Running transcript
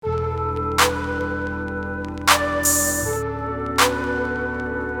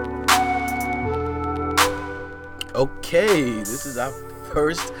Okay, this is our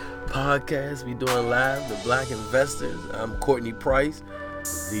first podcast we doing live, The Black Investors. I'm Courtney Price.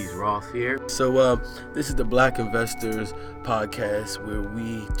 Aziz Ross here. So this is the Black Investors podcast where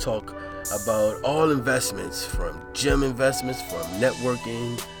we talk about all investments, from gem investments, from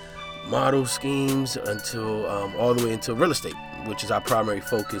networking, model schemes, until all the way into real estate, which is our primary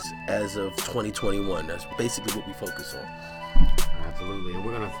focus as of 2021. That's basically what we focus on. Absolutely. And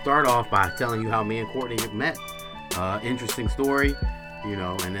we're going to start off by telling you how me and Courtney met. Interesting story,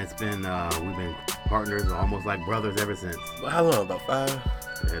 and it's been, we've been partners, almost like brothers ever since. Well, how long? About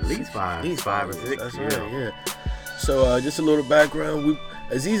 5? At least 5. At least 5 or years. 6. That's right, yeah. So just a little background.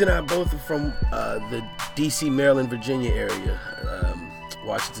 Aziz and I both are from the D.C., Maryland, Virginia area,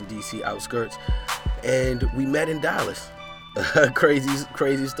 Washington, D.C. outskirts. And we met in Dallas.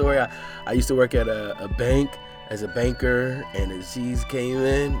 Crazy story. I used to work at a bank as a banker, and Aziz came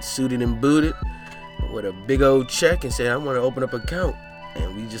in, suited and booted, with a big old check and said, I want to open up an account.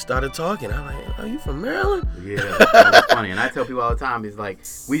 And we just started talking. I'm like, are you from Maryland? Yeah, that was funny. And I tell people all the time, it's like,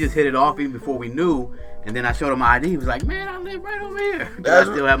 we just hit it off even before we knew. And then I showed him my ID. He was like, man, I live right over here. I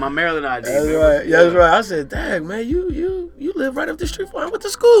still have my Maryland ID. That's right. Yeah, that's right. I said, dang, man, you live right up the street from where I went to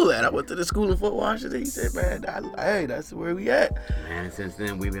school at. I went to the school in Fort Washington. He said, man, hey, that's where we at. Man, and since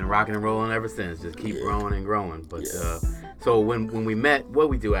then, we've been rocking and rolling ever since. Just keep growing and growing. But so when we met, what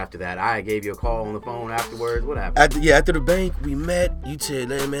we do after that? I gave you a call on the phone afterwards. What happened? After the bank, we met. You said,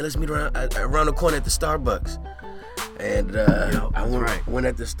 hey, man, let's meet around the corner at the Starbucks. And I went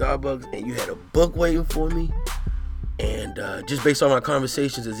at the Starbucks, and you had a book waiting for me. And just based on my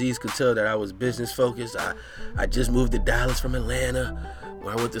conversations, Aziz could tell that I was business focused. I just moved to Dallas from Atlanta,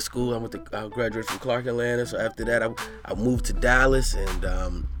 where I went to school. I graduated from Clark, Atlanta. So after that, I moved to Dallas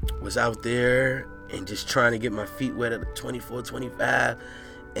and was out there and just trying to get my feet wet at 24, 25.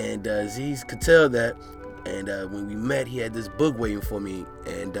 And Aziz could tell that. And when we met, he had this book waiting for me.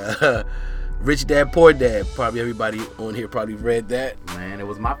 And Rich Dad, Poor Dad. Probably everybody on here probably read that. Man, it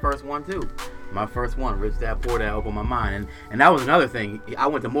was my first one too. My first one, Rich Dad, Poor Dad, opened my mind. And that was another thing. I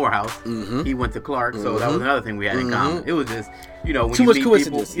went to Morehouse. Mm-hmm. He went to Clark. So that was another thing we had in common. It was just, when too you much meet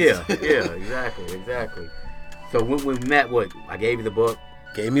coincidence. People, exactly. So when we met, I gave you the book.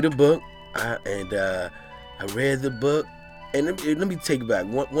 Gave me the book. I read the book. And let me take it back.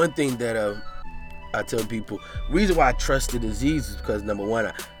 One thing that I tell people, reason why I trusted Aziz is because, number one,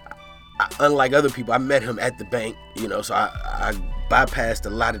 I unlike other people, I met him at the bank, so I bypassed a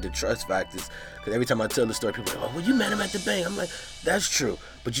lot of the trust factors. Because every time I tell the story, people are like, oh, well, you met him at the bank. I'm like, that's true.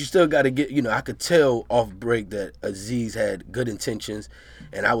 But you still got to get, I could tell off break that Aziz had good intentions,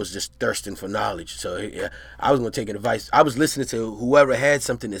 and I was just thirsting for knowledge. So I was going to take advice. I was listening to whoever had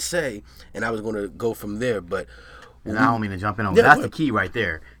something to say, and I was going to go from there. But I don't mean to jump in on that's the key right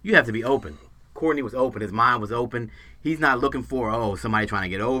there. You have to be open. Courtney was open. His mind was open. He's not looking for, somebody trying to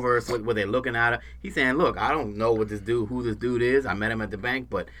get over us, what they're looking at. He's saying, look, I don't know who this dude is. I met him at the bank,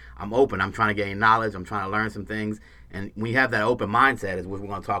 but I'm open. I'm trying to gain knowledge. I'm trying to learn some things. And when you have that open mindset, is what we're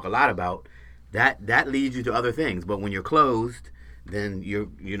going to talk a lot about, that leads you to other things. But when you're closed, then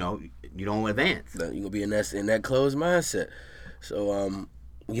you don't advance. You're going to be in that closed mindset. So,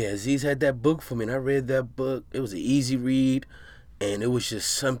 Aziz had that book for me, and I read that book. It was an easy read, and it was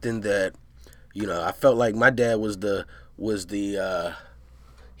just something that, I felt like my dad was the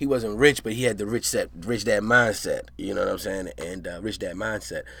he wasn't rich, but he had the rich dad mindset, you know what I'm saying, and rich dad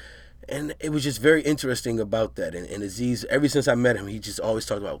mindset. And it was just very interesting about that. And Aziz, ever since I met him, he just always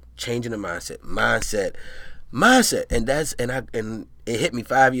talked about changing the mindset. And it hit me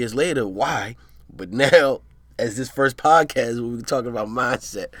 5 years later why, but now, as this first podcast, we were talking about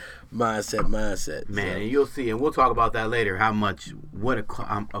mindset. Man, So. And you'll see, and we'll talk about that later, what a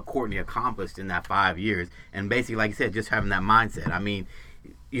Courtney accomplished in that 5 years. And basically, like you said, just having that mindset. I mean,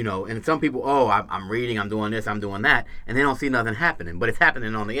 and some people, I'm reading, I'm doing this, I'm doing that, and they don't see nothing happening. But it's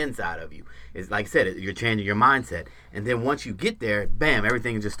happening on the inside of you. It's like I said, you're changing your mindset. And then once you get there, bam,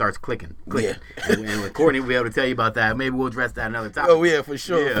 everything just starts clicking. Yeah. and with Courtney, we'll be able to tell you about that. Maybe we'll address that another time. Oh, yeah, for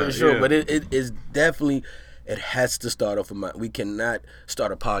sure. Yeah. But it is definitely... It has to start off with we cannot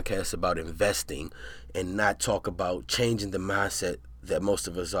start a podcast about investing and not talk about changing the mindset that most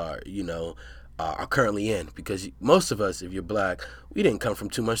of us are currently in. Because most of us, if you're black, we didn't come from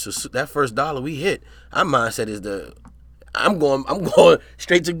too much. So that first dollar we hit, our mindset is I'm going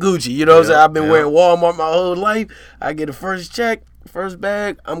straight to Gucci. You know what I'm saying? I've been wearing Walmart my whole life. I get a first check, first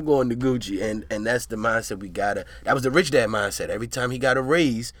bag, I'm going to Gucci. And that's the mindset that was the rich dad mindset. Every time he got a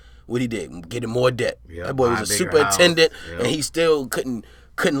raise, what he did, get him more debt. Yep, that boy was a superintendent, and he still couldn't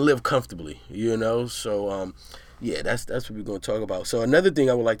live comfortably, So, that's what we're going to talk about. So another thing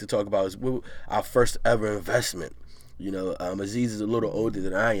I would like to talk about is our first ever investment. You know, Aziz is a little older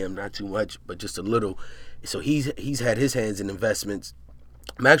than I am, not too much, but just a little. So he's had his hands in investments.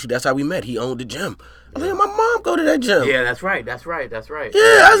 Actually, that's how we met. He owned the gym. I was like, my mom go to that gym. Yeah, that's right. Yeah, I was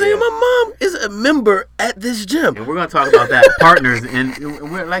like, my mom is a member at this gym. And we're going to talk about that, partners. And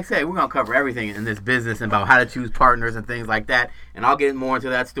we're, like I said, we're going to cover everything in this business and about how to choose partners and things like that. And I'll get more into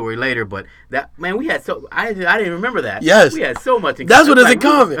that story later. But that, man, we had I didn't remember that. Yes. We had so much in common. That's what is in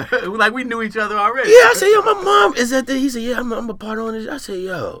common. Like we knew each other already. Yeah, I said, yo, my mom is at the, he said, yeah, I'm a partner on this. I said,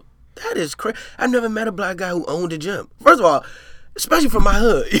 yo, that is crazy. I never met a black guy who owned a gym. First of all, especially from my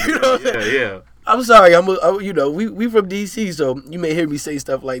hood, you know what I'm saying? Yeah. I'm sorry, you know, we from DC, so you may hear me say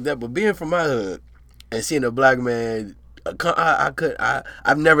stuff like that, but being from my hood and seeing a black man,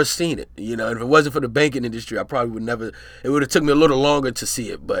 I've never seen it, you know. And if it wasn't for the banking industry, I probably would never. It would have took me a little longer to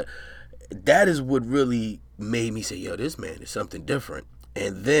see it, but that is what really made me say, yo, this man is something different.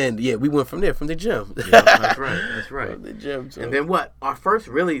 And then, yeah, we went from there, from the gym. Yeah, that's right. From the gym. So. And then what? Our first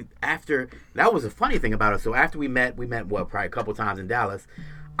really, after, that was a funny thing about us. So after we met, what, probably a couple times in Dallas.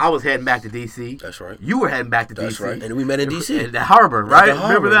 I was heading back to D.C. That's right. You were heading back to D.C. That's right. And we met in D.C. At the harbor, right? At the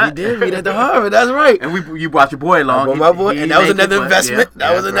harbor. Remember that? We did meet at the harbor. That's right. And you brought your boy along. I brought my boy. And that was another investment.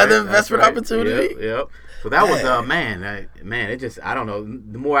 That was another investment opportunity. Yep. So that was, man, it just, I don't know.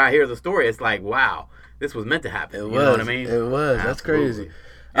 The more I hear the story, it's like, wow, this was meant to happen. You know what I mean? It was. Absolutely. That's crazy.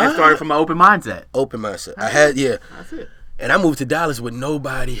 And it started from an open mindset. Open mindset. That's it. And I moved to Dallas with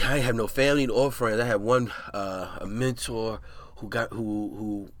nobody. I didn't have no family or friends. I had one a mentor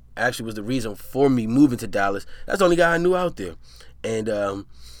who actually was the reason for me moving to Dallas. That's the only guy I knew out there. And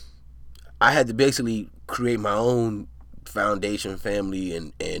I had to basically create my own foundation, family,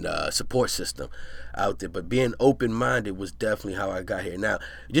 and support system out there. But being open-minded was definitely how I got here. Now,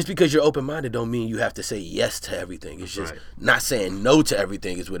 just because you're open-minded don't mean you have to say yes to everything. It's just not saying no to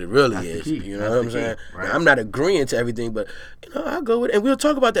everything is what it really is. You know what I'm saying? Right. Now, I'm not agreeing to everything, but I'll go with it. And we'll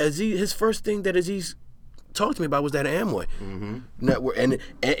talk about that. His first thing that Aziz talked to me about was that Amway network, and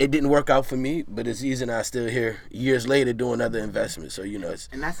it didn't work out for me. But Aziz and I still here years later doing other investments. So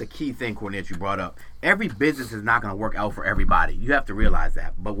and that's a key thing, Courtney, that you brought up. Every business is not going to work out for everybody. You have to realize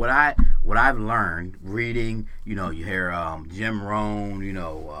that. But what I've learned reading, you hear Jim Rohn,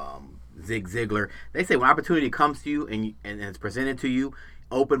 Zig Ziglar. They say when opportunity comes to you and it's presented to you,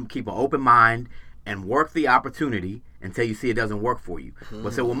 keep an open mind and work the opportunity until you see it doesn't work for you.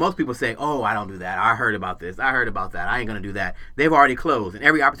 But so when most people say, oh, I don't do that, I heard about this, I heard about that, I ain't going to do that, they've already closed. And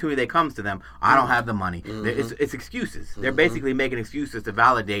every opportunity that comes to them, I don't have the money. It's excuses. They're basically making excuses to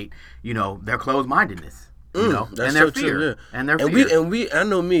validate, their closed-mindedness. And their fear. True, yeah. And their fear. I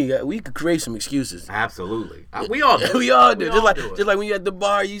know me, we could create some excuses. Absolutely. We all do. We all do. Just like when you're at the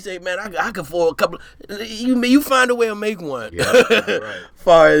bar, you say, man, I could afford a couple. You find a way to make one. Yeah, that's right.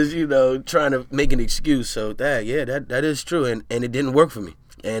 Far as, trying to make an excuse. So that is true. And it didn't work for me.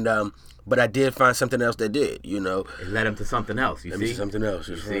 And but I did find something else that did, It led him to something else, you see? Something else.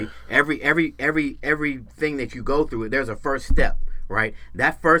 You see? Everything that you go through, there's a first step. Right,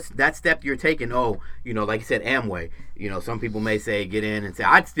 that step you're taking. Like you said, Amway. Some people may say get in and say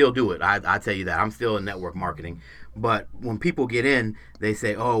I'd still do it. I tell you that I'm still in network marketing. But when people get in, they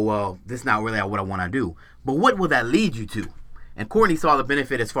say, oh well, this is not really what I want to do. But what will that lead you to? And Courtney saw the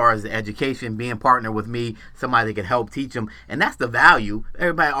benefit as far as the education, being partner with me, somebody that can help teach them. And that's the value.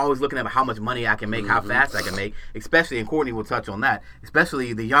 Everybody always looking at how much money I can make, how fast I can make, especially, and Courtney will touch on that,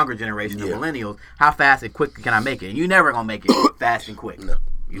 especially the younger generation, the millennials, how fast and quick can I make it? And you're never going to make it fast and quick. No.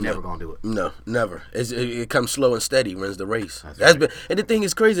 You're never going to do it. No, never. It comes slow and steady, runs the race. That's right. And the thing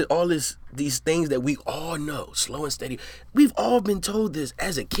is crazy, all these things that we all know, slow and steady, we've all been told this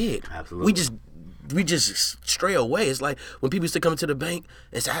as a kid. Absolutely. We just stray away. It's like when people used to come to the bank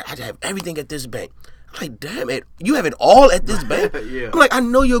and say, I have everything at this bank. I'm like, damn it, you have it all at this bank? Yeah. I'm like, I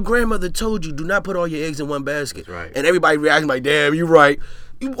know your grandmother told you, do not put all your eggs in one basket. That's right. And everybody reacts like, damn, you're right.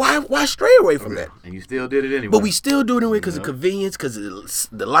 Why stray away from that? And you still did it anyway. But we still do it anyway because of convenience, because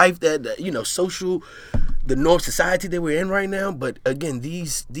of the life that, social, the norm society that we're in right now. But again,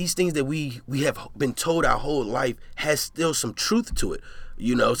 these things that we have been told our whole life has still some truth to it.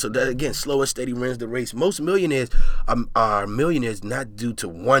 So that, again, slow and steady runs the race. Most millionaires are millionaires not due to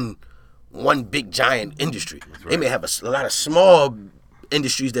one big giant industry. Right. They may have a lot of small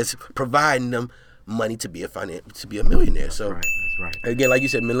industries that's providing them money to be a millionaire. That's right. Again, like you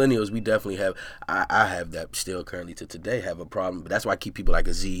said, millennials, we definitely have. I have that still currently to today. Have a problem, but that's why I keep people like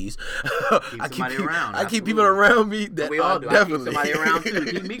Aziz. I keep people around me that we all do. Definitely. I keep somebody around too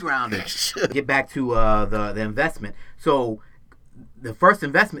to keep me grounded. Get back to the investment. So the first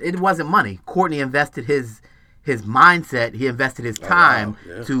investment, it wasn't money. Courtney invested his his mindset, he invested his time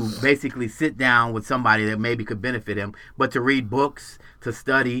to basically sit down with somebody that maybe could benefit him, but to read books, to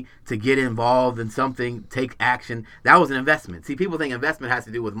study, to get involved in something, take action. That was an investment. See, people think investment has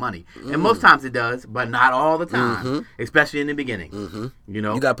to do with money. And most times it does, but not all the time, especially in the beginning. You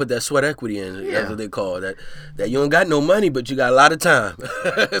know? You got to put that sweat equity in. That's what they call it. That you don't got no money, but you got a lot of time.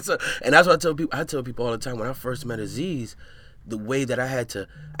 And that's what I tell people. I tell people all the time, when I first met Aziz, the way that I had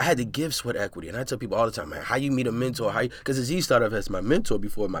to give sweat equity. And I tell people all the time, man, how you meet a mentor, because Aziz started off as my mentor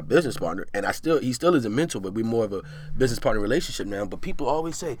before, my business partner, and he still is a mentor, but we're more of a business partner relationship now. But people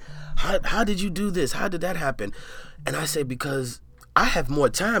always say, how did you do this? How did that happen? And I say, because I have more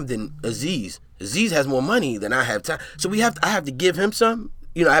time than Aziz. Aziz has more money than I have time. So I have to give him some,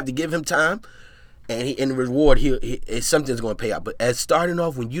 I have to give him time. And in the reward, something's going to pay out. But as starting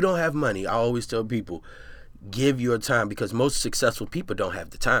off, when you don't have money, I always tell people, give your time, because most successful people don't have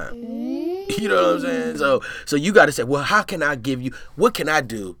the time. You know what I'm saying? So you got to say, well, how can I give you, what can I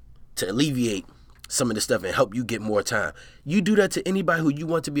do to alleviate some of the stuff and help you get more time? You do that to anybody who you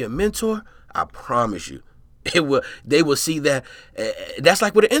want to be a mentor, I promise you, they will see that. That's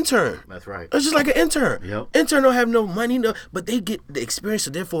like with an intern. That's right. It's just like an intern. Yep. Intern don't have no money, but they get the experience. So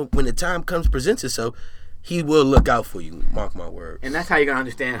therefore, when the time presents itself, he will look out for you. Mark my words. And that's how you're gonna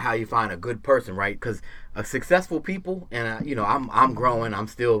understand how you find a good person, right? Because successful people, and I'm growing. I'm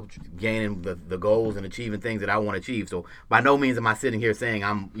still gaining the goals and achieving things that I want to achieve. So by no means am I sitting here saying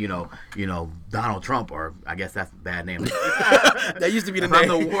I'm Donald Trump, or I guess that's a bad name. That used to be the name. I'm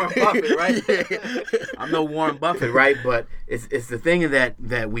no Warren Buffett, right? I'm no Warren Buffett, right? But it's the thing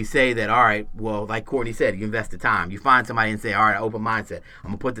that we say that, all right, well, like Courtney said, you invest the time. You find somebody and say, all right, open mindset. I'm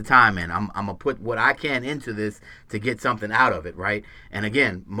gonna put the time in. I'm gonna put what I can into this to get something out of it, right? And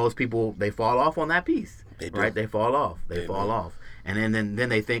again, most people, they fall off on that piece. Right, they fall off. They fall off, and then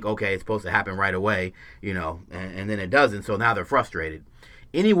they think, okay, it's supposed to happen right away, and then it doesn't. So now they're frustrated.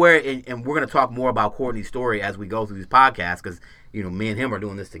 Anywhere, and we're going to talk more about Courtney's story as we go through these podcasts, because me and him are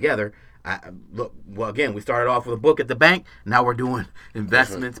doing this together. Again, we started off with a book at the bank. Now we're doing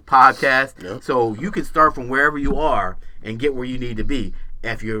investments, podcasts. Yep. So you can start from wherever you are and get where you need to be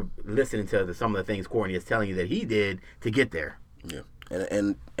if you're listening to some of the things Courtney is telling you that he did to get there. Yeah.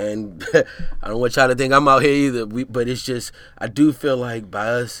 And I don't want y'all to think I'm out here either. But it's just, I do feel like by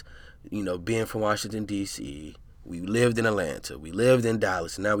us, being from Washington, D.C., we lived in Atlanta, we lived in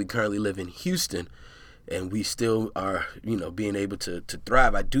Dallas, and now we currently live in Houston, and we still are, being able to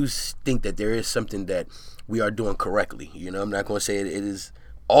thrive. I do think that there is something that we are doing correctly. I'm not going to say it is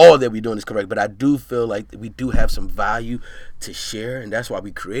all that we're doing is correct, but I do feel like we do have some value to share, and that's why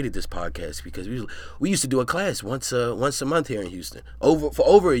we created this podcast, because we used to do a class once a month here in Houston for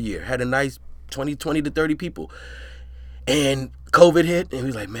over a year, had a nice 20 to 30 people, and COVID hit, and we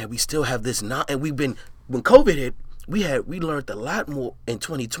was like, man, we still have this now, and when COVID hit, we learned a lot more in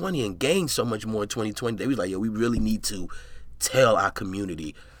 2020 and gained so much more in 2020 that we was like, yo, we really need to tell our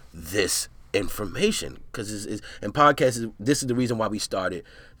community this information, because and podcasts, this is the reason why we started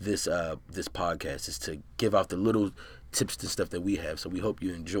this podcast, is to give out the little tips and stuff that we have. So we hope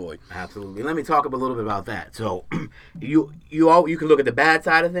you enjoy. Absolutely. Let me talk a little bit about that. So you can look at the bad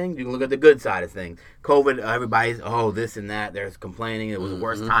side of things, you can look at the good side of things. COVID, everybody's this and that, there's complaining, it was the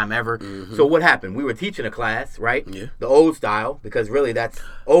worst time ever. So what happened? We were teaching a class, right? Yeah. The old style, because really that's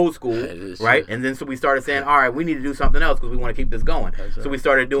old school, right? True. And then so we started saying, all right, we need to do something else because we want to keep this going. So we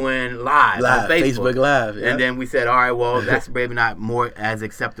started doing live on Facebook Live. Yeah. And then we said, all right, well, that's maybe not more as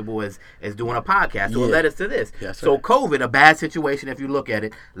acceptable as doing a podcast. So it led us to this. So COVID, a bad situation if you look at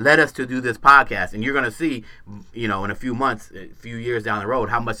it, led us to do this podcast. And you're going to see, in a few months, a few years down the road,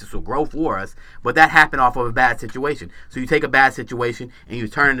 how much this will grow for us. But that happened off of a bad situation. So you take a bad situation and you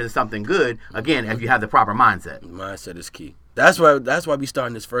turn it into something good, again, if you have the proper mindset. Mindset is key. That's why we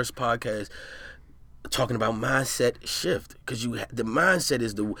starting this first podcast talking about mindset shift, because the mindset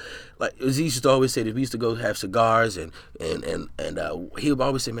is like Aziz used to always say that we used to go have cigars and he would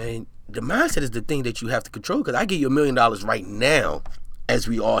always say, man, the mindset is the thing that you have to control, because I give you $1 million right now, as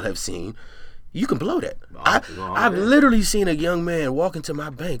we all have seen, you can blow that. I've literally seen a young man walk into my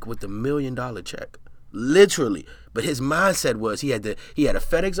bank with $1 million check, literally, but his mindset was he had a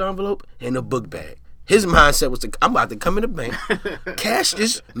FedEx envelope and a book bag. His mindset was I'm about to come in the bank, cash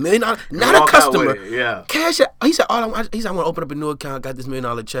this $1 million, not a customer. Cash it. He said, I want to open up a new account, got this $1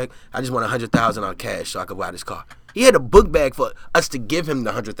 million check. I just want $100,000 on cash so I could buy this car. He had a book bag for us to give him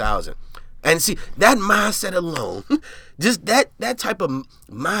the $100,000. And see, that mindset alone, just that type of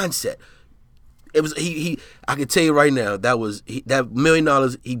mindset, it was I can tell you right now, that $1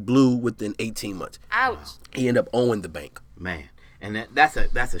 million he blew within 18 months. Ouch. He ended up owing the bank. Man. And that's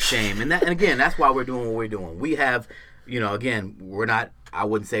a shame. And again, that's why we're doing what we're doing. We have, again, we're not, I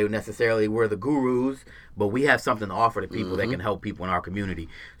wouldn't say necessarily we're the gurus, but we have something to offer to people that can help people in our community.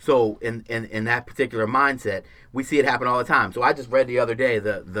 So in that particular mindset, we see it happen all the time. So I just read the other day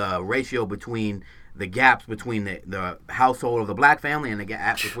the ratio between the gaps between the household of the black family and the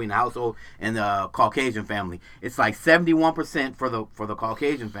gaps between the household and the Caucasian family. It's like 71% for the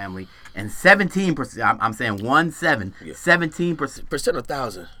Caucasian family and 17%. I'm saying 17% percent of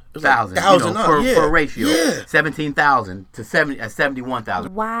thousand. Thousand per ratio. Yeah. 17,000 to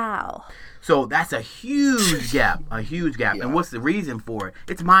 71,000. Wow. So that's a huge gap. Yeah. And what's the reason for it?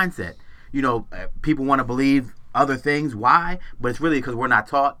 It's mindset. People want to believe other things. Why? But it's really because we're not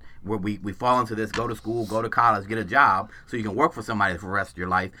taught. We fall into this: go to school, go to college, get a job, so you can work for somebody for the rest of your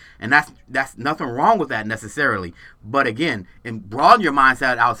life. And that's nothing wrong with that necessarily. But again, and broaden your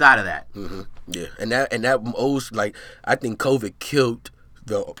mindset outside of that. Mm-hmm. Yeah, and that old, like, I think COVID killed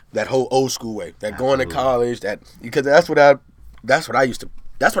that whole old school way. That Absolutely. Going to college, because that's what I used to.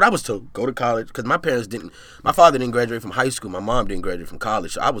 That's what I was told. Go to college, because my father didn't graduate from high school. My mom didn't graduate from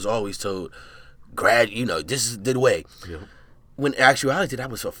college. So I was always told, this is the way. Yeah. When in actuality, that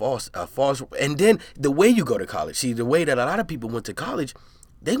was a false. And then the way you go to college. See, the way that a lot of people went to college,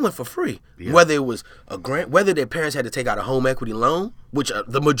 they went for free. Yeah. Whether it was a grant, whether their parents had to take out a home equity loan, which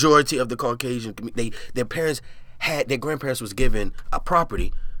the majority of the Caucasian, their grandparents was given a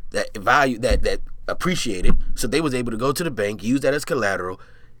property that appreciated, so they was able to go to the bank, use that as collateral,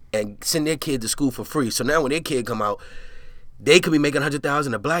 and send their kid to school for free. So now when their kid come out, they could be making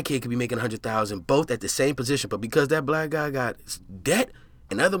 $100,000. A black kid could be making $100,000, both at the same position. But because that black guy got debt,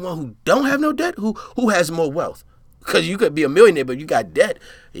 and the other one who don't have no debt, who has more wealth? Because you could be a millionaire, but you got debt,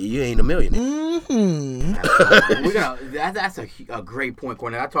 you ain't a millionaire. Mm-hmm. That's a great point,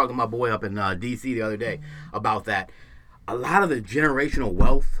 Courtney. I talked to my boy up in D.C. the other day about that. A lot of the generational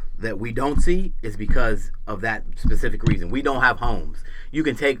wealth that we don't see is because of that specific reason. We don't have homes. You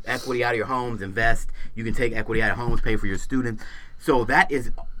can take equity out of your homes, invest. You can take equity out of homes, pay for your students. So that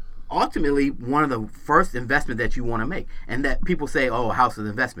is ultimately one of the first investment that you want to make. And that people say, a house is an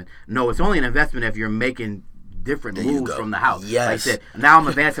investment. No, it's only an investment if you're making different moves from the house. Yes. Like I said, now I'm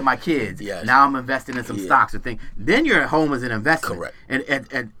advancing my kids. Yes. Now I'm investing in some stocks or things. Then your home is an investment. Correct.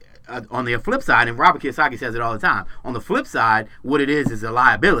 And on the flip side, and Robert Kiyosaki says it all the time, on the flip side, what it is a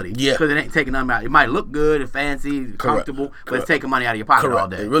liability. Yeah. Because it ain't taking nothing out. It might look good and fancy, comfortable, but it's taking money out of your pocket all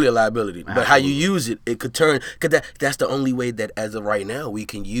day. It's really a liability. Absolutely. But how you use it, it could turn, because that's the only way that as of right now we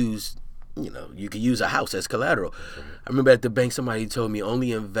can use, you can use a house as collateral. Mm-hmm. I remember at the bank somebody told me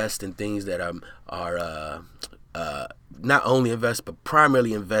only invest in things that are not only invest, but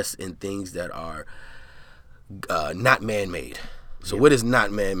primarily invest in things that are not man-made. So what is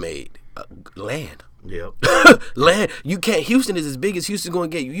not man-made? Land. Yep. Land. You can't. Houston is as big as Houston's going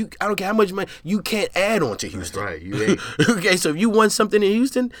to get you. I don't care how much money. You can't add on to Houston. That's right. You ain't. Okay, so if you want something in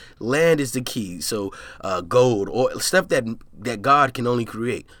Houston, land is the key. So gold or stuff that God can only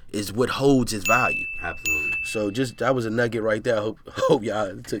create is what holds its value. Absolutely. So that was a nugget right there. I hope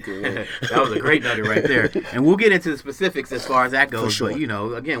y'all took it. That was a great nugget right there. And we'll get into the specifics as far as that goes. For sure.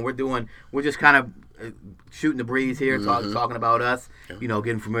 But again, we're just kind of shooting the breeze here, talking about us,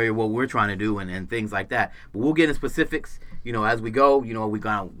 getting familiar with what we're trying to do and things like that. But we'll get into specifics, as we go. We're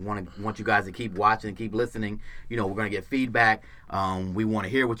gonna want you guys to keep watching and keep listening. We're gonna get feedback. We want to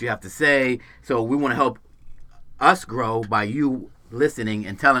hear what you have to say. So we want to help us grow by you listening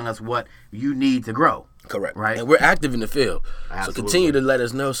and telling us what you need to grow. Correct. Right. And we're active in the field. Absolutely. So continue to let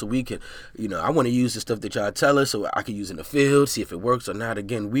us know so we can, I want to use the stuff that y'all tell us so I can use in the field, see if it works or not.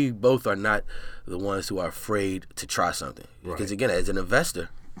 Again, we both are not the ones who are afraid to try something. Right. Because again, as an investor,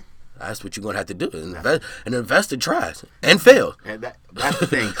 that's what you're going to have to do. An investor tries and fails. And that's the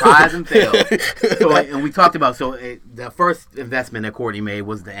thing. Tries and fails. So, and we talked about, the first investment that Courtney made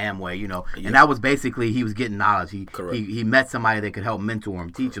was the Amway, and that was basically he was getting knowledge. He met somebody that could help mentor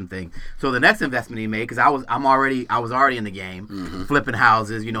him, teach him things. So the next investment he made, because I was already in the game, flipping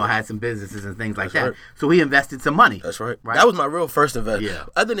houses, I had some businesses and things like that. Right. So he invested some money. That's right. That was my real first investment. Yeah.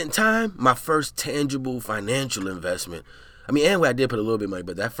 Other than time, my first tangible financial investment. Amway, I did put a little bit of money,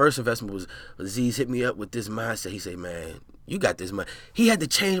 but that first investment was Aziz hit me up with this mindset. He said, man, you got this money. He had to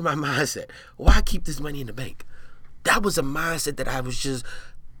change my mindset. Why keep this money in the bank? That was a mindset that I was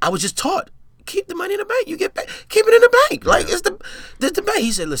just taught. Keep the money in the bank. You get paid. Keep it in the bank. Like, it's the bank.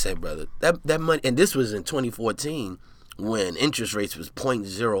 He said, listen, brother, that money, and this was in 2014 when interest rates was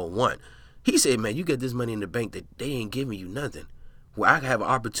 0.01. He said, man, you get this money in the bank that they ain't giving you nothing. Where I have an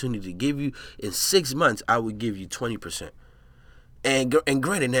opportunity to give you, in 6 months, I would give you 20%. And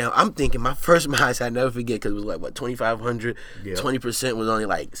granted, now I'm thinking my first mindset I never forget because it was like what 2,500, 20% was only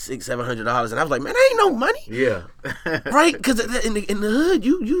like $600-700, and I was like, man, that ain't no money. Yeah, right? Because in the hood,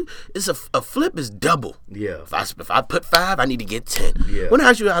 you it's a flip is double. Yeah. If I put 5, I need to get 10. Yeah. When in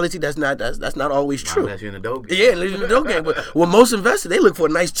actuality, that's not always true. Unless you're in the dope game. Yeah, unless you're in the dope game. But well, most investors they look for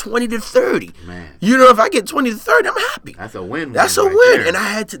a nice 20 to 30. Man, you know, if I get 20 to 30, I'm happy. That's a win. That's a right win. there. And I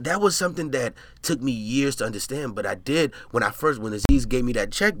had to. That was something that took me years to understand, but I did when Aziz gave me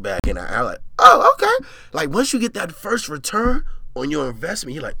that check back, and I like, oh, okay. Like once you get that first return on your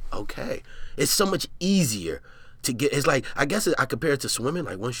investment, you're like, okay, it's so much easier to get. It's like, I guess I compare it to swimming.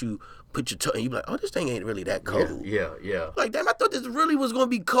 Like once you put your toe, and you be like, oh, this thing ain't really that cold. Yeah. Like damn, I thought this really was gonna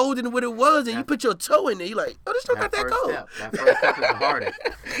be colder than what it was, and you put your toe in there, you're like, oh, this not that cold. That first step is the hardest.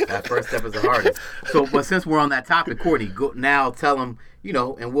 That first step is the hardest. So, but since we're on that topic, Courtney, go now. Tell them, you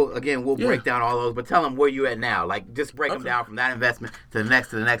know, and we'll break down all those, but tell them where you at now. Like just break them down from that investment to the next,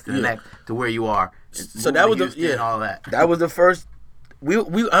 to the next, to the next, to where you are. So that was all that. That was the first. I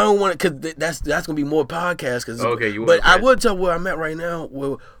don't want to, because that's gonna be more podcasts. But I will tell where I'm at right now.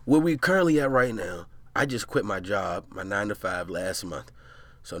 Where we currently at right now. I just quit my job, my 9-to-5 last month.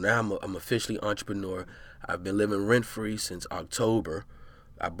 So now I'm officially entrepreneur. I've been living rent free since October.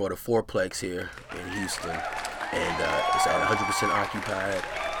 I bought a fourplex here in Houston, and it's at 100% occupied.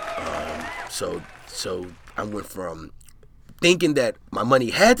 So I went from thinking that my money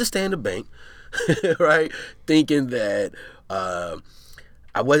had to stay in the bank, right? Thinking that I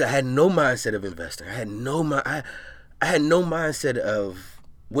had no mindset of investing. I had no mindset of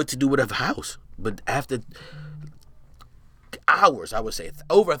what to do with a house. But after hours, I would say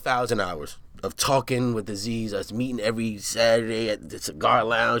over 1,000 hours of talking with Aziz, us meeting every Saturday at the cigar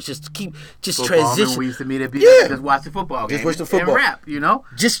lounge, just transition. We used to meet at just watch the football game. Just watch the football. And rap, you know?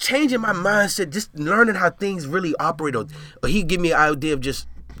 Just changing my mindset, just learning how things really operate. Or he give me an idea of just,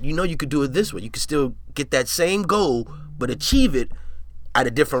 you could do it this way. You could still get that same goal, but achieve it at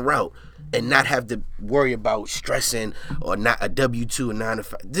a different route and not have to worry about stressing or not a W-2 or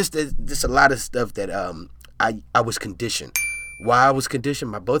 9-to-5. Just a lot of stuff that I was conditioned. Why I was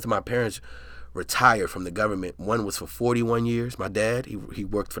conditioned? Both of my parents retired from the government. One was for 41 years. My dad, he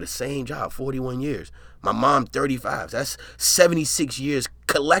worked for the same job 41 years. My mom, 35. That's 76 years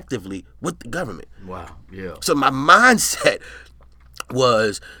collectively with the government. Wow, yeah. So my mindset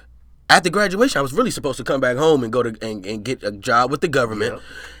was, after graduation, I was really supposed to come back home and go to and get a job with the government. Yep.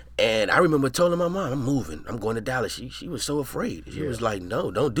 And I remember telling my mom, I'm moving. I'm going to Dallas. She was so afraid. She was like, no,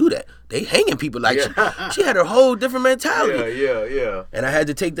 don't do that. They hanging people. Like she had her whole different mentality. Yeah. And I had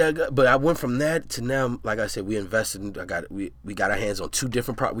to take that. But I went from that to now, like I said, we invested. We got our hands on 2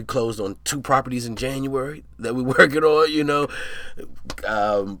 different we closed on 2 properties in January that we working on,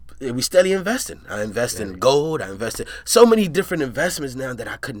 we steady investing. I invest in gold. I invested so many different investments now that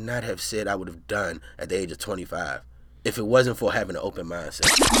I could not have said I would have done at the age of 25. If it wasn't for having an open mindset.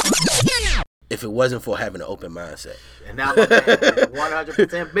 And now look at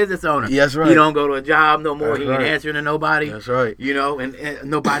 100% business owner. That's right. He don't go to a job no more. That's He right. ain't answering to nobody. That's right. And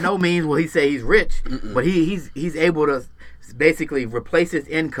no, by no means will he say he's rich, but he's able to basically replace his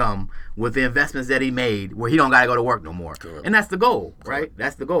income with the investments that he made where he don't got to go to work no more. Correct. And that's the goal, right? Correct.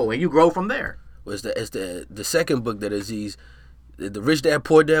 That's the goal. And you grow from there. It's the second book that Aziz, the Rich Dad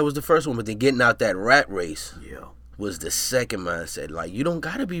Poor Dad was the first one, but then getting out that rat race. Yeah. Was the second mindset. Like, you don't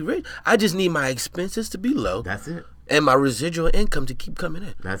gotta be rich. I just need my expenses to be low. That's it. And my residual income to keep coming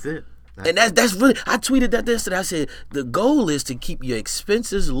in. That's it. That's really, I tweeted that yesterday. I said, the goal is to keep your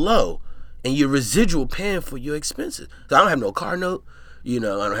expenses low and your residual paying for your expenses. So I don't have no car note, I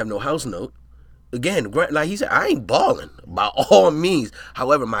don't have no house note. Again, like he said, I ain't balling by all means.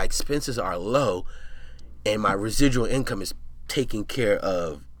 However, my expenses are low and my residual income is taking care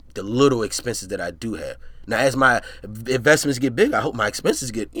of the little expenses that I do have. Now, as my investments get big, I hope my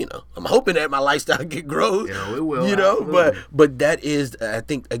expenses get, I'm hoping that my lifestyle grows. It will. But that is, I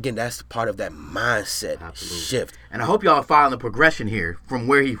think, again, that's part of that mindset shift. And I hope y'all are following the progression here from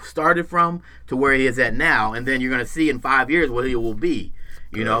where he started from to where he is at now. And then you're going to see in 5 years what he will be.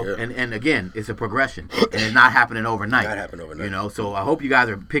 Yeah. And again, it's a progression, and it's not happening overnight. So I hope you guys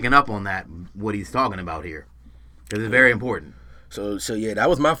are picking up on that, what he's talking about here, because it's very important. So yeah, that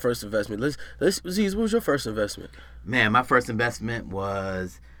was my first investment. Let's Aziz, what was your first investment? Man, my first investment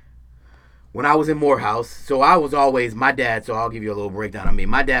was when I was in Morehouse. So I was always my dad. So I'll give you a little breakdown. I mean,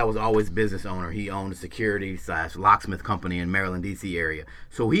 my dad was always a business owner. He owned a security/locksmith company in Maryland, D.C. area.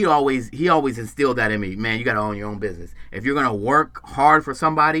 So he always instilled that in me. Man, you got to own your own business. If you're gonna work hard for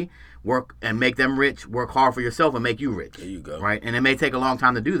somebody, work and make them rich, work hard for yourself and make you rich. There you go. Right? And it may take a long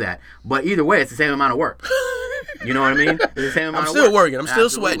time to do that, but either way, it's the same amount of work. You know what I mean? It's the same amount I'm of still work. working. I'm still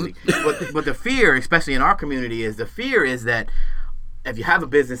Absolutely. sweating. But the fear, especially in our community, is that if you have a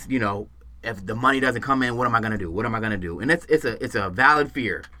business, if the money doesn't come in, what am I going to do? What am I going to do? And it's a valid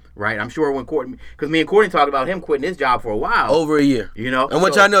fear, right? I'm sure when Courtney, because me and Courtney talked about him quitting his job for a while. Over a year. I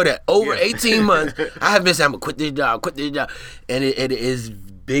want y'all to know that. Over 18 months, I have been saying, I'm going to quit this job. And it is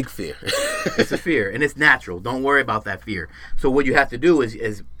big fear. It's a fear, and it's natural. Don't worry about that fear. So what you have to do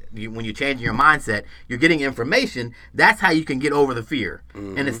is when you're changing your mindset, you're getting information. That's how you can get over the fear.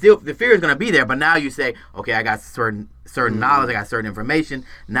 Mm-hmm. And the fear is going to be there, but now you say, okay, I got certain knowledge, I got certain information.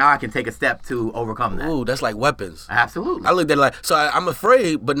 Now I can take a step to overcome that. Ooh, that's like weapons. Absolutely. I looked at it like, so I'm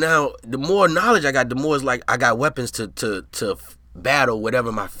afraid, but now the more knowledge I got, the more it's like I got weapons to battle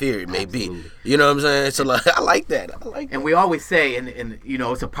whatever my fear may be. You know what I'm saying? So like, I like that. And we always say, and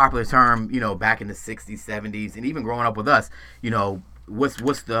it's a popular term, back in the 60s, 70s, and even growing up with us,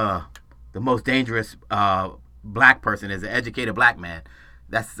 what's the most dangerous black person is an educated black man.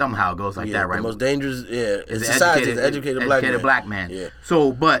 That somehow goes like that, right? The most dangerous, in society is an educated black man. Yeah.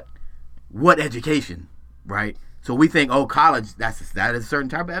 So, but what education, right? So we think, college, that is a certain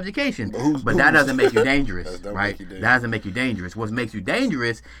type of education. But that doesn't make you dangerous, right? That doesn't make you dangerous. What makes you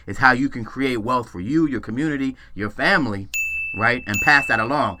dangerous is how you can create wealth for you, your community, your family, right? And pass that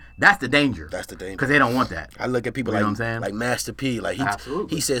along. That's the danger. Because they don't want that. I look at people what I'm saying? Like Master P. Like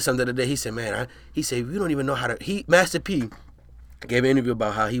Absolutely. He said something today. He said, man, we don't even know how to... Master P gave an interview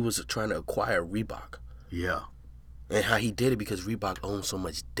about how he was trying to acquire Reebok. Yeah. And how he did it because Reebok owns so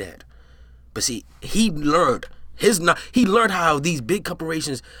much debt. But see, he learned how these big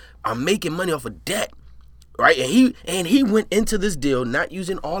corporations are making money off of debt, right? And he went into this deal not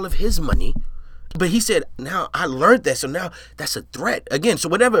using all of his money, but he said, now I learned that, so now that's a threat again. So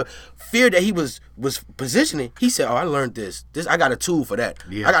whatever fear that he was positioning, he said, I learned this. I got a tool for that.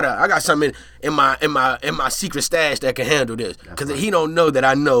 Yeah. I got something in my secret stash that can handle this, because he don't know that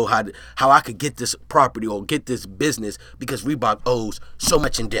I know how I could get this property or get this business because Reebok owes so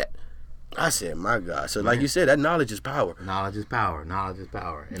much in debt. I said, my God. So like you said, that knowledge is power. Knowledge is power.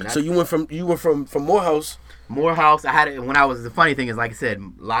 And so you went from Morehouse. Morehouse, I had it when I was, the funny thing is, like I said,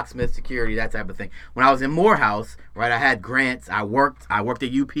 locksmith, security, that type of thing. When I was in Morehouse, right, I had grants. I worked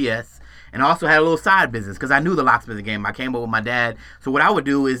at UPS, and I also had a little side business because I knew the locksmithing game. I came up with my dad. So what I would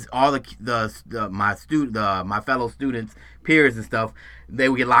do is all my fellow students, peers and stuff, they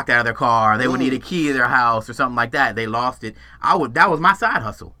would get locked out of their car. They would need a key to their house or something like that. They lost it. That was my side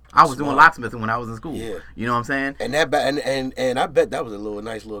hustle. I was doing locksmithing when I was in school. Yeah. You know what I'm saying? And and I bet that was a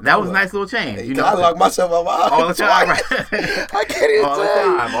nice little. That was a nice little change. Hey, I lock myself up all the time. Right? I can't even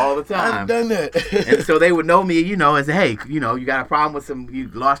all the time. I've done that. And so they would know me, as hey, you got a problem with you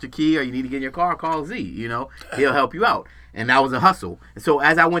lost your key or you need to get in your car, call Z. He'll help you out. And that was a hustle. And so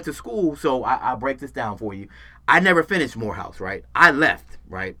as I went to school, so I'll break this down for you. I never finished Morehouse, right? I left,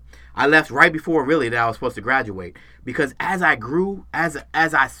 right? I left right before really that I was supposed to graduate, because as I grew, as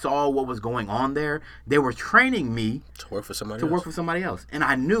I saw what was going on there, they were training me to work for somebody else. And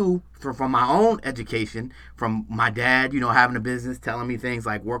I knew from my own education, from my dad, having a business, telling me things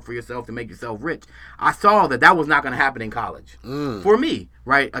like work for yourself to make yourself rich. I saw that was not going to happen in college for me,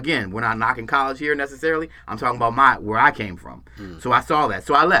 right? Again, we're not knocking college here necessarily. I'm talking about where I came from. So I saw that.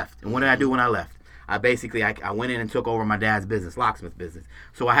 So I left. And what did I do when I left? I went in and took over my dad's business, locksmith business.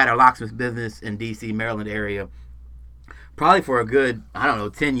 So I had a locksmith business in D.C., Maryland area, probably for a good,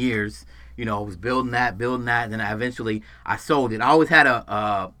 10 years. I was building that, and then I sold it. I always had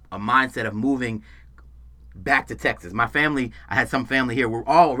a mindset of moving back to Texas. My family, I had some family here. We're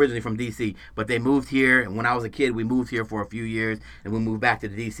all originally from D.C., but they moved here, and when I was a kid, we moved here for a few years, and we moved back to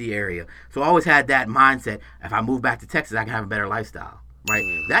the D.C. area. So I always had that mindset, if I move back to Texas, I can have a better lifestyle. Right,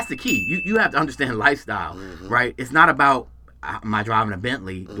 that's the key. You have to understand lifestyle, right? It's not about am I driving a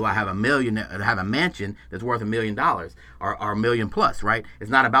Bentley? Do I have a mansion that's worth $1 million or $1 million plus? Right?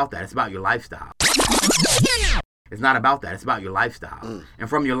 It's not about that. It's about your lifestyle. It's not about that. It's about your lifestyle. And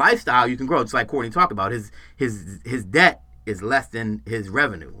from your lifestyle, you can grow. Just like Courtney talked about, his debt is less than his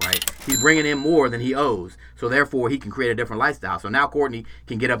revenue. Right? He's bringing in more than he owes, so therefore he can create a different lifestyle. So now Courtney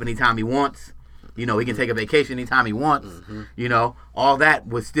can get up anytime he wants. He can take a vacation anytime he wants. All that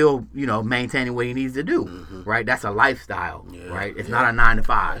was still, maintaining what he needs to do. Right? That's a lifestyle. Right? It's not a 9 to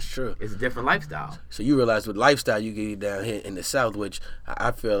 5. That's true. It's a different lifestyle. So you realize with lifestyle you get down here in the South, which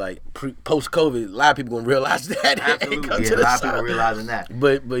I feel like post-COVID, a lot of people gonna realize that. Absolutely. A lot of people realizing that.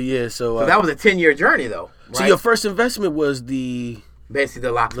 But yeah, so that was a 10-year journey though. Right? So your first investment was basically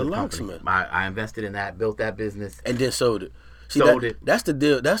the locksmith company. I invested in that, built that business, and then sold it. Sold it. That's the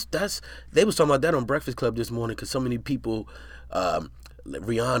deal. That's they was talking about that on Breakfast Club this morning, because so many people,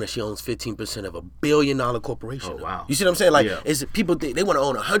 Rihanna, she owns 15% of $1 billion corporation. Oh, wow. You see what I'm saying? Like, Yeah. it's people think they want to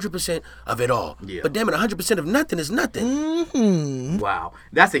own 100% of it all. Yeah. But damn it, 100% of nothing is nothing. Mm-hmm. Wow,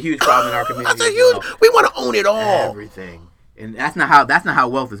 that's a huge problem in our community. That's a huge. We want to own it all. Everything. And that's not how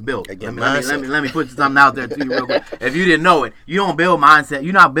wealth is built. Again, let me put something out there to you real quick. If you didn't know it, you don't build mindset.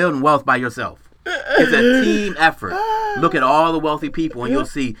 You're not building wealth by yourself. It's a team effort. Look at all the wealthy people, and you'll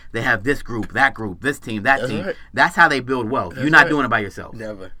see they have this group, this team, that team. Right. That's how they build wealth. You're not doing it by yourself.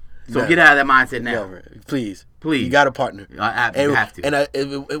 Never. So get out of that mindset now. Never. Please. Please. You got a partner. You have to. And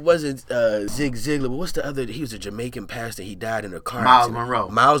it wasn't Zig Ziglar, but what's the other? He was a Jamaican pastor. He died in a car Miles accident. Monroe.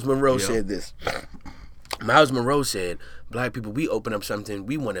 Miles Monroe said this. Miles Monroe said, black people, we open up something,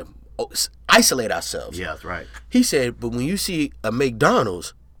 we want to isolate ourselves. Yeah, that's right. He said, but when you see a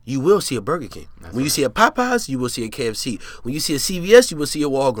McDonald's, you will see a Burger King. When you see a Popeyes, you will see a KFC. When you see a CVS, you will see a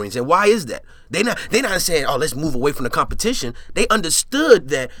Walgreens. And why is that? They're not saying, oh, let's move away from the competition. They understood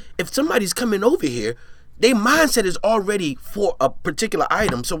that if somebody's coming over here, their mindset is already for a particular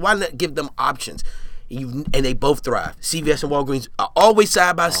item. So why not give them options? And they both thrive. CVS and Walgreens are always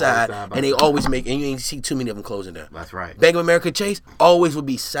side by side, and they always make, and you ain't see too many of them closing down. That's right. Bank of America, Chase always will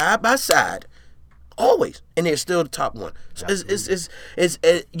be side by side. Always, and they're still the top one. So it's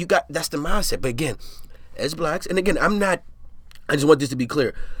you got, that's the mindset. But again, as blacks, and again, I just want this to be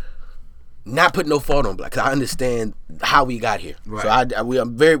clear. Not putting no fault on blacks. I understand how we got here. Right. So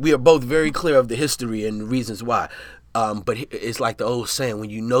we are both very clear of the history and the reasons why. But it's like the old saying: when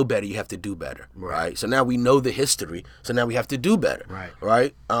you know better, you have to do better. Right. So now we know the history. So now we have to do better.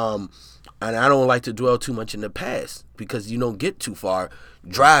 Right. And I don't like to dwell too much in the past because you don't get too far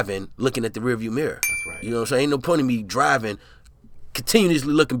driving looking at the rearview mirror. That's right. You know what I'm saying? Ain't no point in me driving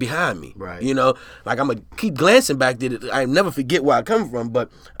continuously looking behind me. Right. You know, like I'm going to keep glancing back there. I never forget where I come from,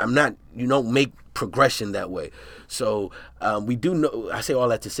 but I'm not, you don't make progression that way. So we do know, I say all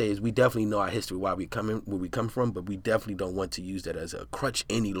that to say is we definitely know our history, where we come from, but we definitely don't want to use that as a crutch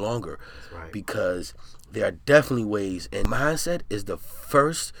any longer. That's right. Because there are definitely ways, and mindset is the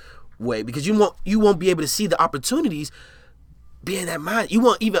first way, because you won't be able to see the opportunities being that mind. You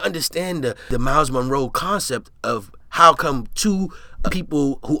won't even understand the Miles Monroe concept of how come two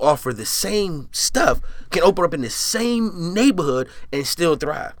people who offer the same stuff can open up in the same neighborhood and still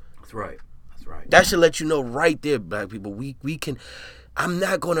thrive. That's right. That's right. That should let you know right there, black people. We can. I'm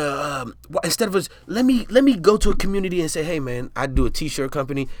not gonna instead of us. Let me go to a community and say, hey man, I do a t-shirt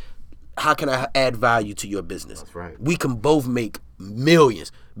company. How can I add value to your business? That's right. We can both make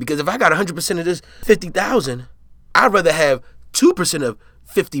millions. Because if I got 100% of this 50,000, I'd rather have 2% of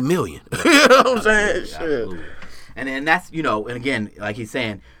 50 million. You know what I'm saying? Absolutely. And that's, and again, like he's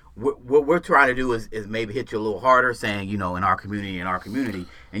saying, what we're trying to do is maybe hit you a little harder, saying, in our community,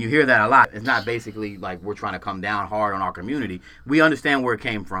 and you hear that a lot. It's not basically like we're trying to come down hard on our community. We understand where it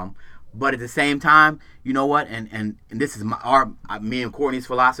came from, but at the same time, you know what? And this is me and Courtney's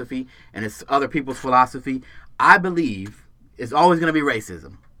philosophy, and it's other people's philosophy. I believe it's always going to be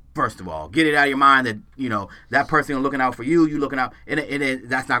racism. First of all, get it out of your mind that, that person looking out for you, you looking out, and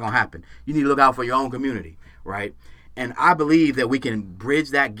that's not going to happen. You need to look out for your own community, right? And I believe that we can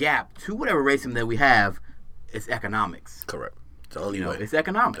bridge that gap to whatever racism that we have. It's economics. Correct. It's the only way. It's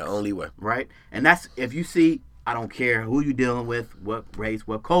economics. The only way. Right? And that's, if you see, I don't care who you're dealing with, what race,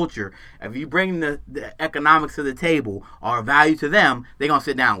 what culture, if you bring the economics to the table or value to them, they're going to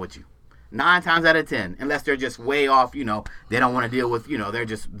sit down with you. 9 times out of 10, unless they're just way off, they don't want to deal with, they're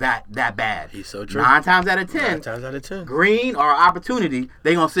just that bad. He's so true. 9 times out of 10. 9 times out of 10. Green or opportunity,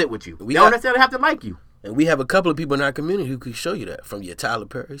 they're going to sit with you. They don't necessarily have to like you. And we have a couple of people in our community who could show you that, from your Tyler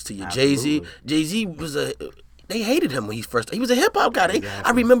Perry's to your Jay-Z. Jay-Z was they hated him when he was a hip-hop guy. Exactly.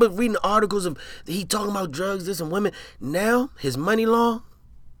 I remember reading articles of he talking about drugs, this, and women. Now, his money long,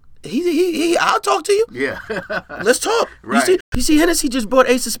 I'll talk to you. Yeah. Let's talk. Right. You see Hennessy just bought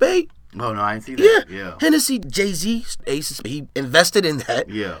Ace of Spades? Oh, no, I didn't see that. Yeah. Hennessy, Jay-Z, Ace of Spades, he invested in that.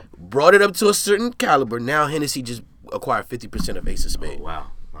 Yeah. Brought it up to a certain caliber. Now Hennessy just acquired 50% of Ace of Spades. Oh,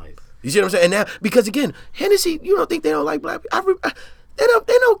 wow. Nice. You see what I'm saying? And now, because again, Hennessy, you don't think they don't like black people? They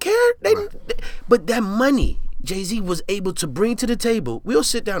don't care. But that money Jay-Z was able to bring to the table, we'll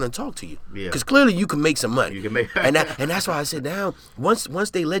sit down and talk to you. Yeah. Because clearly you can make some money. You can make and that's why I said now, once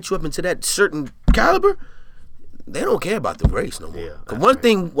they let you up into that certain caliber, they don't care about the race no more. Yeah, because one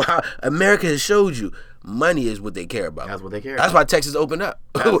thing America has showed you, money is what they care about. That's what they care about. That's why Texas opened up.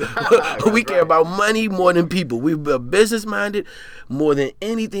 We care about money more than people. We're business minded more than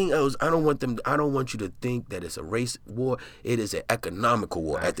anything else. I don't want you to think that it's a race war. It is an economical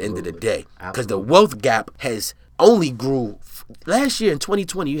war. Absolutely. At the end of the day. Because the wealth gap has only grew. Last year in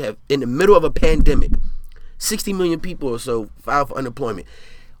 2020, you have, in the middle of a pandemic, 60 million people or so filed for unemployment.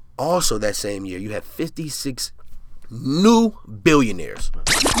 Also, that same year, you had 56 new billionaires.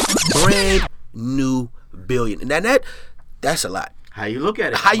 Brand new billion. Now, that's a lot. How you look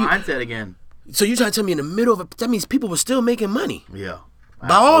at it. Mindset again. So you trying to tell me in the middle of it, that means people were still making money. Yeah.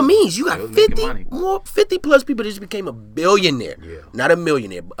 By all means, you got 50 plus people that just became a billionaire. Yeah. Not a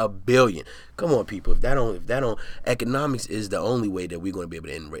millionaire, a billion. Come on, people. If that don't economics is the only way that we're going to be able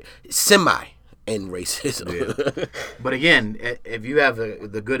to end racism. Yeah. But again, if you have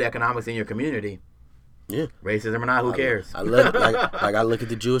the good economics in your community, yeah, racism or not, who cares? I look I look at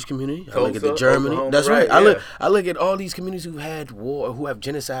the Jewish community. I look at the Germany. Oklahoma, that's right. Yeah. I look at all these communities who had war, who have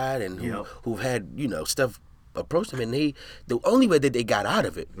genocide, and who've had stuff approach them, and the only way that they got out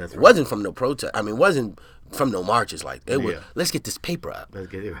of it wasn't from no protest. I mean, wasn't from no marches. Like they were, let's get this paper out. Let's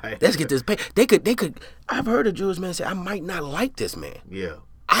get it right. Let's get this paper. They could. I've heard a Jewish man say, "I might not like this man. Yeah.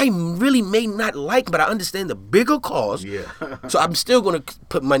 I really may not like, but I understand the bigger cause. Yeah. So I'm still going to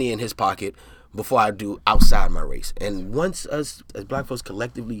put money in his pocket before I do outside my race." And once us as black folks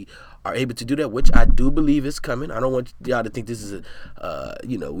collectively are able to do that, which I do believe is coming. I don't want y'all to think this is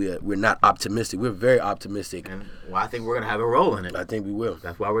we're not optimistic. We're very optimistic. And I think we're gonna have a role in it. I think we will.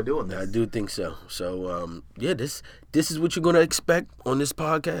 That's why we're doing this. I do think so. So this is what you're gonna expect on this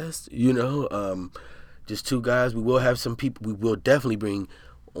podcast. Just two guys. We will have some people. We will definitely bring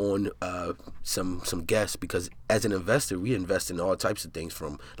on some guests, because as an investor, we invest in all types of things,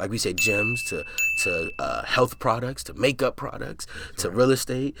 from, like we say, gems to health products, to makeup products, to real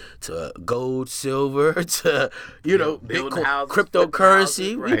estate, to gold, silver, to Bitcoin, houses,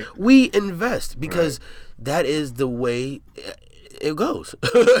 cryptocurrency. Right. We invest because that is the way it goes.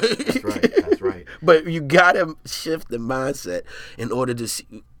 That's right. But you gotta shift the mindset in order to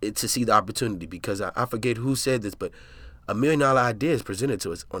see the opportunity, because I forget who said this, but $1 million idea is presented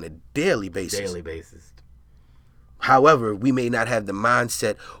to us on a daily basis. However, we may not have the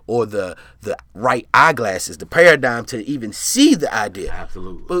mindset or the right eyeglasses, the paradigm to even see the idea.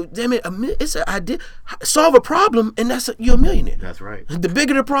 Absolutely. But damn it, it's an idea. Solve a problem, and you're a millionaire. That's right. The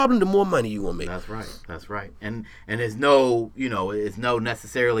bigger the problem, the more money you want to make. That's right. And there's no, it's no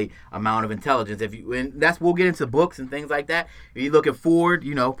necessarily amount of intelligence. We'll get into books and things like that. If you look at Ford,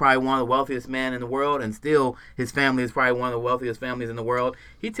 probably one of the wealthiest men in the world, and still his family is probably one of the wealthiest families in the world.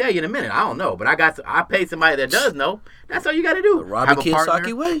 He'd tell you in a minute, I don't know, but I pay somebody that does know. That's all you got to do. Robert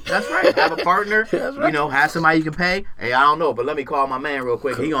Kiyosaki way. That's right. Have a partner. That's right. Have somebody you can pay. Hey, I don't know, but let me call my man real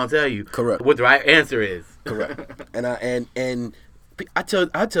quick. He gonna tell you what the right answer is. Correct. And I tell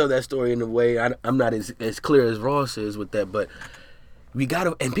that story in a way I'm not as clear as Ross is with that, but we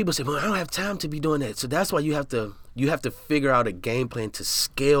gotta. And people say, "Well, I don't have time to be doing that." So that's why you have to figure out a game plan to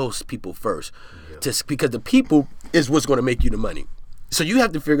scale people first, because the people is what's going to make you the money. So you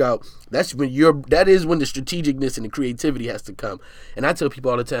have to figure out that is when the strategicness and the creativity has to come. And I tell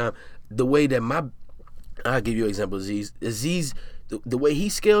people all the time, the way that I'll give you an example, Aziz, the way he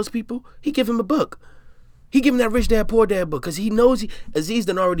scales people, he give him a book. He give him that Rich Dad Poor Dad book, because he knows Aziz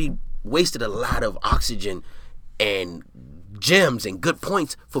done already wasted a lot of oxygen and gems and good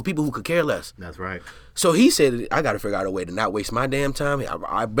points for people who could care less. That's right. So he said, I got to figure out a way to not waste my damn time.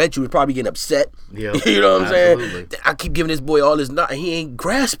 I bet you was probably getting upset. Yeah, you know what I'm absolutely. saying? I keep giving this boy all this nut, and he ain't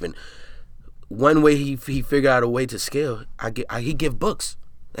grasping. One way he figured out a way to scale, he give books.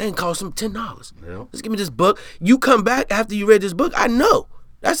 That ain't cost him $10. Yeah. Just give me this book. You come back after you read this book. I know.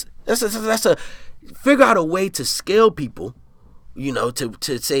 That's a figure out a way to scale people.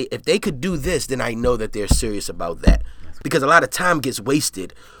 To say, if they could do this, then I know that they're serious about that. Because a lot of time gets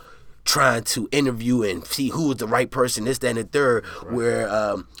wasted trying to interview and see who is the right person, this, that, and the third, right.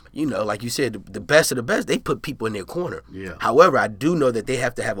 Where, like you said, the best of the best, they put people in their corner. Yeah. However, I do know that they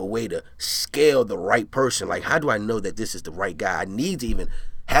have to have a way to scale the right person. Like, how do I know that this is the right guy I need to even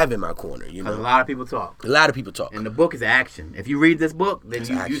have in my corner? A lot of people talk. And the book is action. If you read this book, then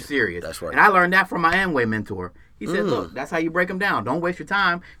you're serious. That's right. And I learned that from my Amway mentor. He said, look, that's how you break them down. Don't waste your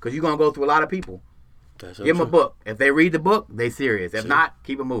time, because you're going to go through a lot of people. Give them a book. If they read the book, they serious. If not,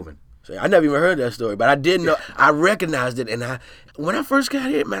 keep it moving. See, I never even heard that story, but I did know. I recognized it, and when I first got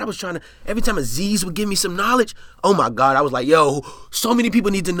here, man, I was trying to. Every time Aziz would give me some knowledge, oh my God, I was like, yo, so many people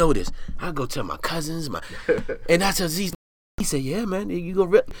need to know this. I go tell my cousins, and that's Aziz. He said, yeah, man,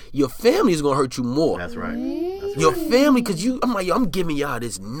 your family is gonna hurt you more. That's right. Your family, because I'm like, yo, I'm giving y'all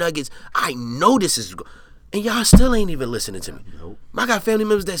this nuggets. I know this is, and y'all still ain't even listening to me. Nope. I got family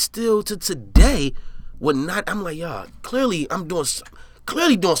members that still to today would not. I'm like, y'all, clearly doing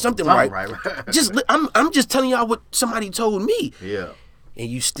something right. I'm just telling y'all what somebody told me. Yeah.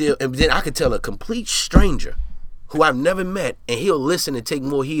 And then I could tell a complete stranger who I've never met, and he'll listen and take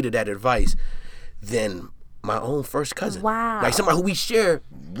more heed of that advice than my own first cousin. Wow. Like somebody who we share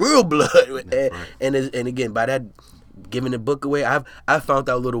real blood with. And again, by that, giving the book away, I've found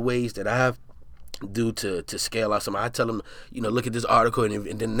out little ways that I have do to scale out somebody. I tell them, look at this article, and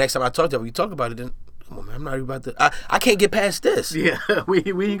then the next time I talk to them, we talk about it, then come on, man, I'm not even about to. I can't get past this. Yeah, we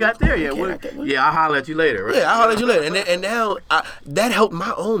ain't got there yet. I'll holler at you later. Right? Yeah, I'll holler at you later. And now that helped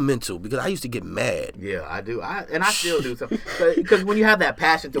my own mental, because I used to get mad. Yeah, I do. And I still do. Because when you have that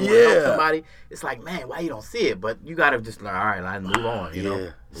passion to want to help somebody, it's like, man, why you don't see it? But you got to just learn, all right, I move on, you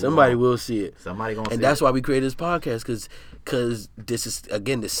know? Somebody will see it. Somebody going to see it. And that's why we created this podcast, because this is,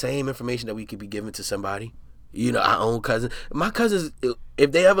 again, the same information that we could be giving to somebody. Our own cousin. My cousins,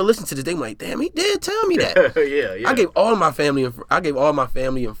 if they ever listen to this, they like, damn, he did tell me that. Yeah. I gave all my family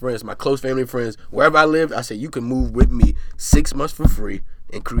and friends, my close family and friends, wherever I lived, I said, you can move with me 6 months for free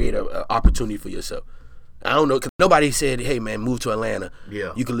and create an opportunity for yourself. I don't know, because nobody said, hey, man, move to Atlanta.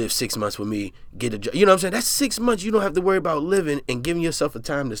 Yeah. You can live 6 months with me, get a job. You know what I'm saying? That's 6 months you don't have to worry about living and giving yourself a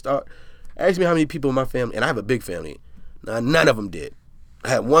time to start. Ask me how many people in my family, and I have a big family. Now, none of them did. I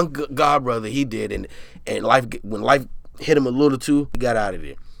had one god brother, he did, and when life hit him a little too, he got out of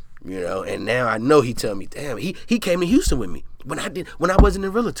there, And now I know he tell me, damn, he came to Houston with me when I wasn't a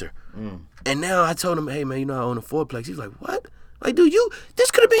realtor, and now I told him, hey man, I own a fourplex. He's like, what? Like, dude,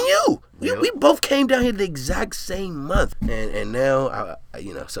 this could have been you. Yep. We both came down here the exact same month, and now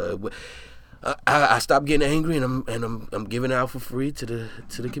I stopped getting angry, and I'm giving it out for free to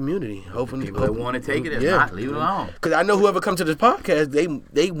the community. Hoping people that want to take it, if not, leave it alone. Because I know whoever comes to this podcast,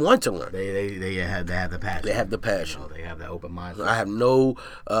 they want to learn. They have the passion. They have the passion. They have that open mindset. I have no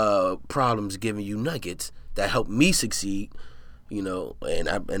problems giving you nuggets that help me succeed.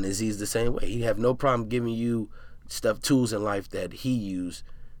 And Aziz the same way. He have no problem giving you tools in life that he used,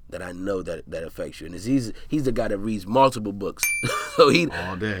 that I know that affects you. And he's the guy that reads multiple books. So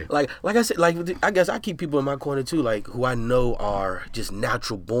all day. Like I said, I guess I keep people in my corner too, like who I know are just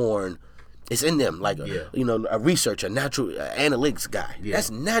natural born. It's in them, like a researcher, natural analytics guy. Yeah. That's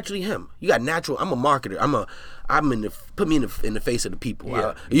naturally him. You got natural. I'm a marketer. Put me in the face of the people.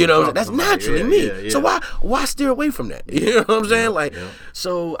 Yeah. That's naturally me. Yeah. So why steer away from that? You know what I'm saying?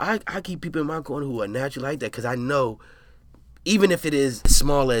 So I keep people in my corner who are naturally like that, because I know, even if it is as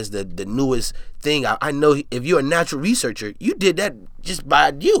small as the newest thing, I know if you're a natural researcher, you did that just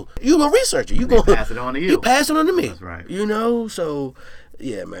by you. You're a researcher. You go pass it on to you. You pass it on to me. That's right. So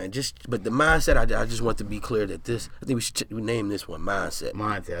yeah, man. But the mindset, I just want to be clear that I think we name this one mindset.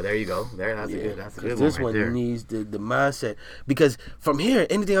 Mindset. There you go. That's a good one. This right one there. needs the mindset, because from here,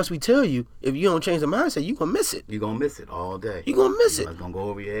 anything else we tell you, if you don't change the mindset, you're gonna miss it. You're gonna miss it all day. You're gonna miss it. It's gonna go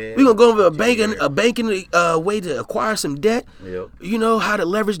over your head. We're gonna go over a banking way to acquire some debt. Yep. How to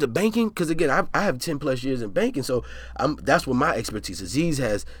leverage the banking, because again, I have 10 plus years in banking, so that's what my expertise. Aziz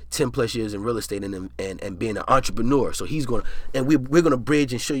has 10 plus years in real estate and being an entrepreneur. So he's gonna, and we're gonna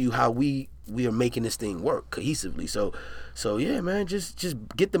bridge and show you how we are making this thing work cohesively. So yeah, man, just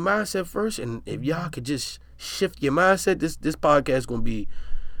get the mindset first, and if y'all could just shift your mindset, this podcast is going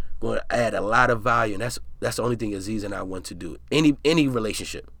to add a lot of value, and that's the only thing Aziz and I want to do. Any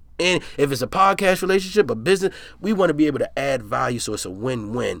relationship, and if it's a podcast relationship, a business, we want to be able to add value, so it's a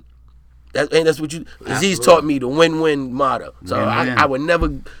win-win. That's what Aziz taught me, the win-win motto. So I would never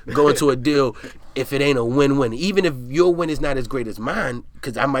go into a deal if it ain't a win-win. Even if your win is not as great as mine,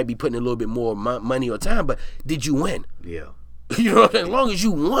 because I might be putting in a little bit more money or time, but did you win? Yeah. You know what I'm saying? As long as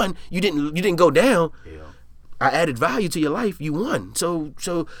you won, you didn't go down. Yeah. I added value to your life, you won. So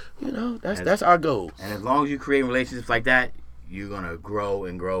that's our goal. And as long as you create relationships like that, you're gonna grow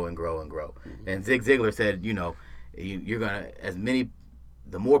and grow and grow and grow. And Zig Ziglar said, you're gonna,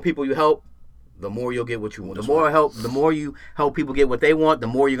 the more people you help, the more you'll get what you want. The more you help people get what they want, the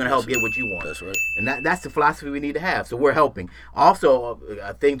more you're gonna help get what you want. That's right. And that's the philosophy we need to have. So we're helping. Also,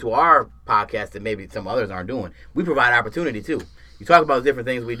 a thing to our podcast that maybe some others aren't doing, we provide opportunity too. You talk about the different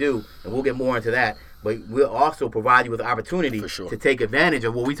things we do, and we'll get more into that. But we'll also provide you with opportunity to take advantage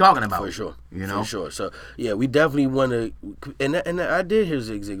of what we're talking about. For sure. For sure. So, yeah, we definitely want to, and I did hear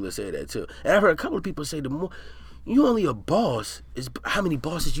Zig Ziglar say that too. And I've heard a couple of people say the more, you only a boss is how many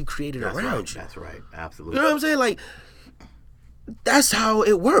bosses you created around you. That's right. Absolutely. You know what I'm saying? Like, that's how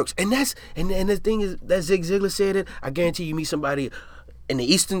it works. And the thing is that Zig Ziglar said it. I guarantee you meet somebody in the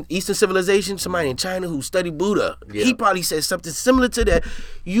Eastern civilization, somebody in China who studied Buddha. Yeah. He probably said something similar to that.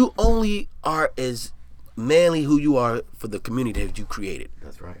 You only are as manly who you are for the community that you created.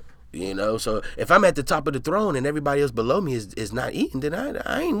 That's right. So if I'm at the top of the throne and everybody else below me is not eating, then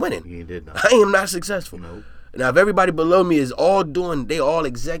I ain't winning. You did not. I am not successful. Nope. Now, if everybody below me is all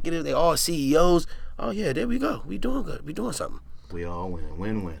executives, they all CEOs, oh yeah, there we go. We doing good. We doing something. We all win.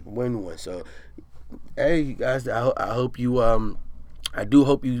 Win-win. Win-win. So hey, you guys, I hope you I do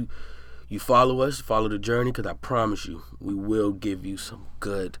hope you follow us, follow the journey, because I promise you, we will give you some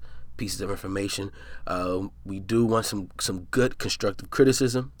good pieces of information. We do want some good constructive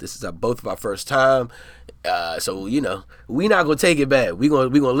criticism. This is both of our first time, so we not gonna take it bad. We gonna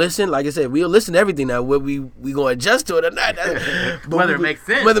listen. Like I said, we'll listen to everything. Now, whether we gonna adjust to it or not, whether it makes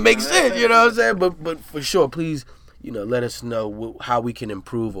sense. Whether it makes sense, you know what I'm saying. But for sure, please, let us know how we can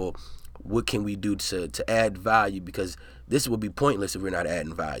improve, or what can we do to add value, because this would be pointless if we're not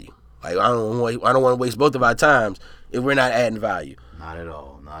adding value. Like, I don't want to waste both of our times if we're not adding value. Not at all.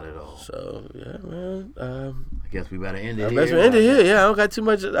 So yeah, man. I guess we better end it I here. guess we end it here. Yeah, I don't got too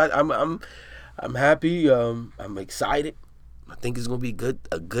much. I'm happy. I'm excited. I think it's gonna be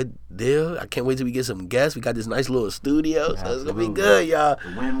a good deal. I can't wait till we get some guests. We got this nice little studio, so it's gonna be good, y'all.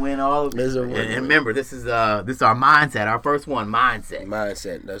 Win-win all of it. And remember, this is our mindset, our first one, mindset.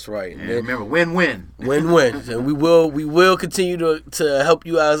 Mindset, that's right. And remember, win-win. Win-win. And we will continue to help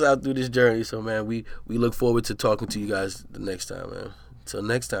you guys out through this journey. So, man, we look forward to talking to you guys the next time, man. Until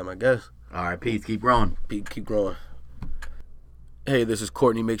next time, I guess. All right, peace. Keep growing. Keep growing. Hey, this is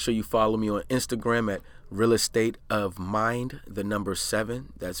Courtney. Make sure you follow me on Instagram at Real Estate of Mind, the number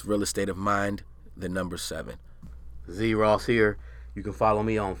 7. That's Real Estate of Mind, the number 7. Z Ross here. You can follow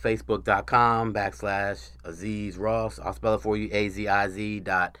me on Facebook.com/Aziz Ross. I'll spell it for you, AZIZ.ROSS.